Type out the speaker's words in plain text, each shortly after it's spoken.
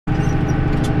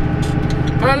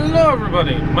Hello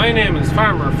everybody, my name is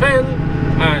Farmer Phil,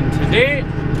 and today,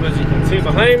 as you can see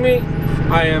behind me,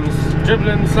 I am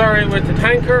dribbling slurry with the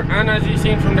tanker. And as you've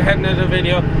seen from the heading of the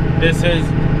video, this is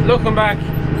looking back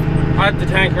at the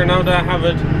tanker now that I have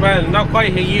it, well, not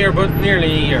quite a year, but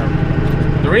nearly a year.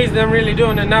 The reason I'm really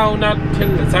doing it now, not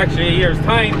till it's actually a year's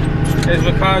time, is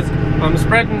because I'm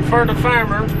spreading for the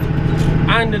farmer,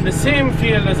 and in the same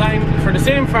field as for the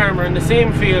same farmer in the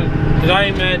same field that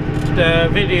I made the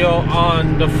video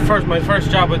on my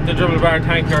first job with the Dribble bar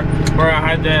tanker, where I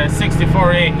had the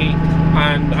 6480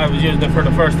 and I was using it for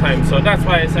the first time. So that's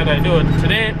why I said I'd do it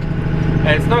today.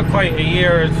 It's not quite a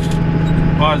year, it's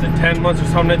 10 months or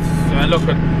something.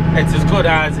 It's as good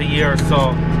as a year,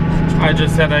 so I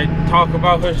just said I'd talk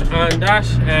about it. And that,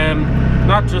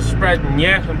 not just spreading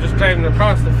yet, I'm just driving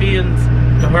across the fields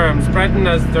to where I'm spreading,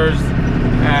 as there's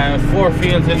 4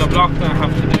 fields in the block that I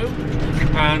have to do.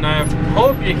 And I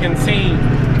hope you can see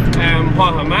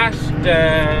what I'm at.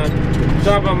 The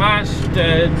job I'm at,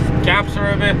 the gaps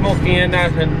are a bit mucky in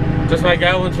that, and just like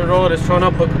out into the road, it's thrown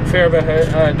up a fair bit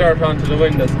of dirt onto the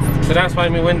windows. So that's why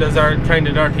my windows are kind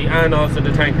of dirty, and also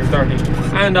the tank is dirty.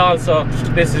 And also,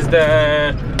 this is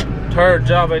the 3rd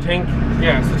job, I think.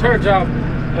 Yeah, it's the 3rd job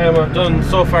I've done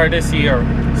so far this year,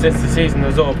 since the season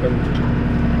has opened,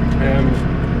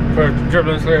 for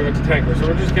dribbling slurry with the tanker. So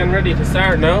we're just getting ready to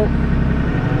start now.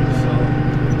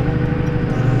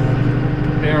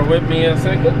 Bear with me a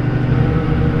second.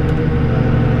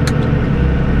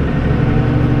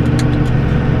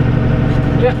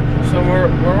 Yeah, so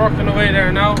we're working away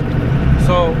there now.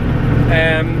 So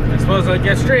I suppose I'll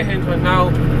get straight into it now.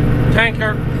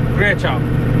 Tanker, great job.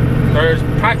 There's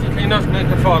practically nothing I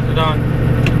can fault it on.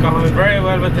 Got on very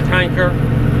well with the tanker.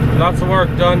 Lots of work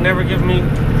done, never given me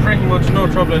pretty much no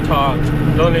trouble at all.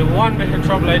 The only one bit of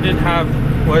trouble I did have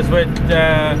was with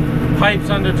the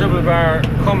pipes on the dribble bar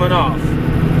coming off.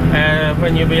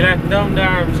 When you'd be letting down the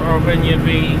arms, or when you'd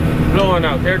be blowing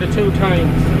out. They're the 2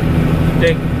 times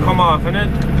they come off, and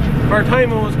for a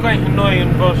time it was quite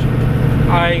annoying, but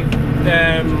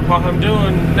what I'm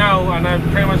doing now, and I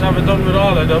pretty much have it done with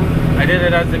all of them, I did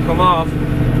it as they come off.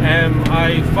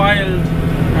 I filed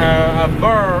a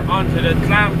burr onto the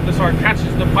clamp that sort of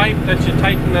catches the pipe that you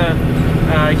tighten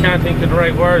I can't think of the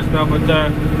right words now, but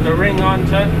the ring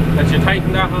onto, that you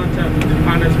tighten that onto,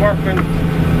 and it's working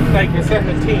like a set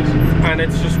of teeth, and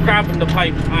it's just grabbing the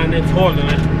pipe and it's holding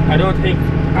it. I don't think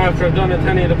after I've done it to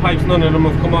any of the pipes, none of them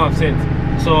have come off since.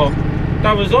 So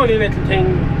that was the only little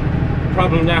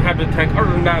problem that I had with the tank.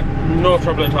 Other than that, no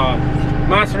trouble at all.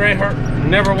 Macerator,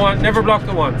 never blocked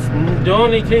it once. The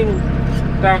only thing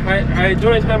that the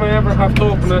only time I ever have to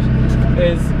open it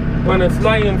is when it's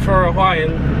lying for a while.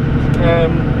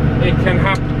 It can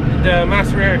happen, the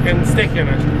macerator can stick in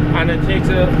it, and it takes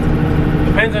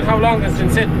depends on how long it's been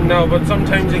sitting now, but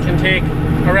sometimes it can take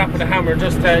a rap of the hammer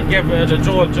just to give it a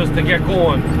jolt, just to get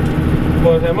going.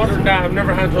 But other than that, I've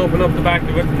never had to open up the back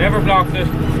of it, never blocked it.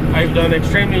 I've done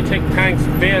extremely thick tanks,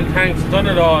 bale tanks, done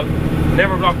it all,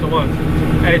 never blocked it once.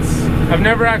 I've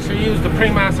never actually used the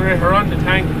pre-macerator on the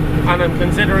tank, and I'm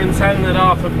considering selling it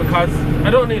off it because I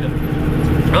don't need it.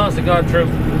 Honest to God, true.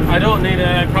 I don't need it.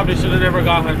 I probably should have never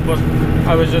got it, but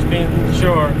I was just being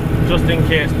sure, just in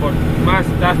case. But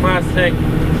that Mastec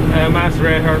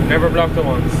macerator, never blocked it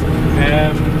once.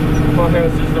 What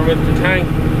else is there with the tank?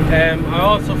 I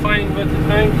also find with the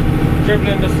tank,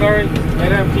 dribbling the slurry,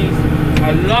 it empties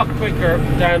a lot quicker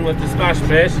than with the splash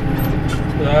plate.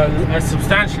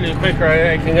 Substantially quicker.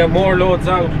 I can get more loads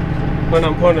out when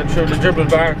I'm putting it through the dribble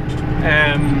bar.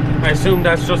 I assume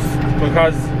that's just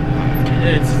because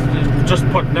it's just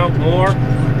putting out more.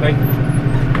 Like,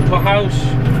 put out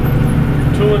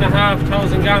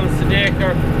 2,500 gallons to the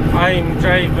acre. I'm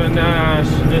driving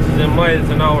this is in miles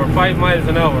an hour, 5 miles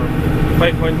an hour,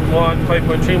 5.1,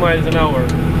 5.3 miles an hour,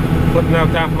 putting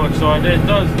out that much. So it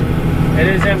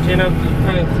is emptying out the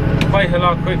tank quite a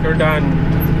lot quicker than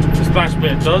the splash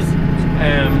plate does.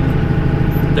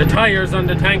 The tires on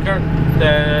the tanker,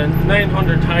 the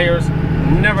 900 tires,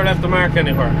 never left a mark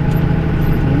anywhere.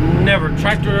 Never.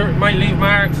 Tractor might leave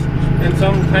marks in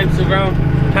some types of ground.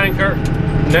 Tanker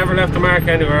never left a mark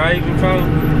anywhere. I even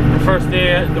found the first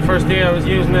day I was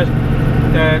using it,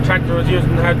 the tractor I was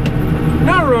using had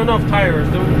narrow enough tires.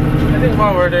 I think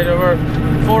what were they? They were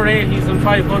 480s and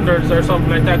 500s or something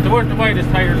like that. They weren't the widest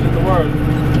tires in the world,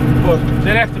 but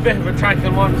they left a bit of a track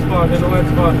in one spot, in a wet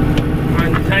spot,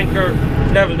 and the tanker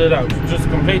leveled it out, just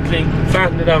completely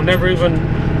flattened it out, never even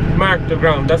marked the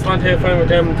ground. That's one thing I find with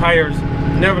them tires,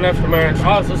 never left a mark.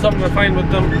 Also something I find with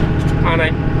them, and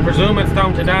I presume it's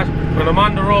down to that, when I'm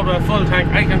on the road with a full tank,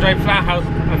 I can drive flat out,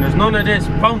 and there's none of this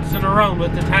bouncing around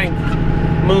with the tank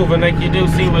moving like you do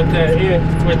see with the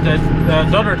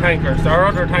other tankers. Our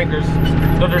other tankers,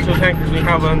 the other two tankers we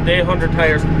have on the 800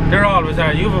 tyres, they're always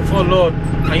at. You have a full load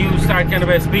and you start getting a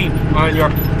bit of speed and you're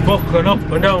bucking up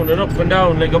and down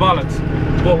like a bollocks.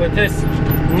 But with this,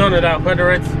 none of that.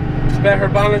 Whether it's better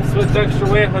balance with the extra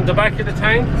weight on the back of the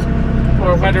tank,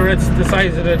 or whether it's the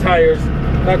size of the tyres,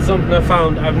 that's something I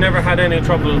found. I've never had any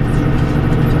trouble,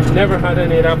 never had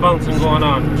any of that bouncing going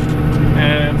on.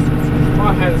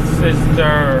 What else is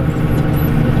there?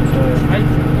 I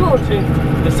don't think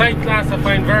the sight glass I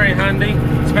find very handy,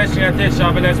 especially at this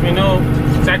job. It lets me know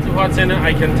exactly what's in it.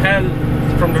 I can tell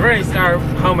from the very start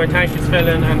how my tank is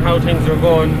filling and how things are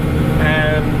going.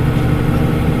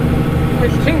 I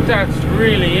think that's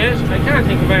really it. I can't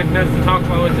think of anything else to talk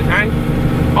about with the tank.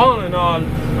 All in all,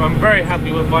 I'm very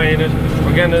happy with buying it.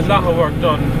 We're getting a lot of work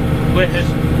done with it.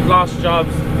 Lost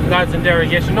jobs, lads in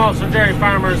derogation. Also, dairy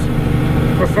farmers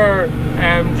prefer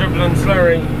dribble and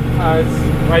slurry, as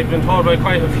I've been told by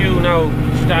quite a few now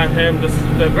that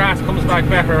the grass comes back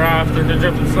better after the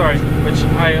dribble slurry, which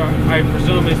I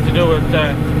presume is to do with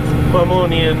the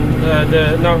ammonia and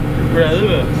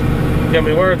get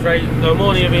my words right, the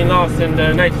ammonia being lost in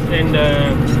the nitrogen,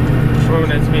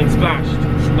 when it's being splashed,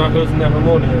 not losing that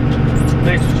ammonia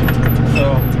nitrogen.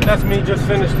 So that's me just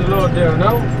finished the load there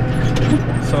now.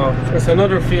 So it's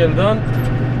another field done.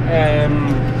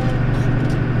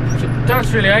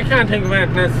 That's really, I can't think of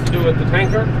anything else to do with the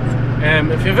tanker.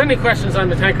 If you have any questions on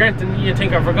the tanker, anything you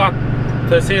think I forgot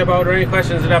to say about, or any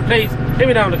questions of that, please hit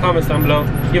me down in the comments down below.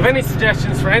 If you have any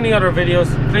suggestions for any other videos,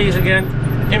 please again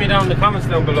hit me down in the comments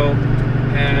down below.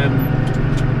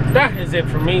 That is it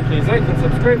from me. Please like and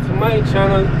subscribe to my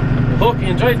channel. Hope you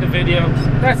enjoyed the video.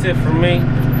 That's it from me.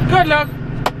 Good luck.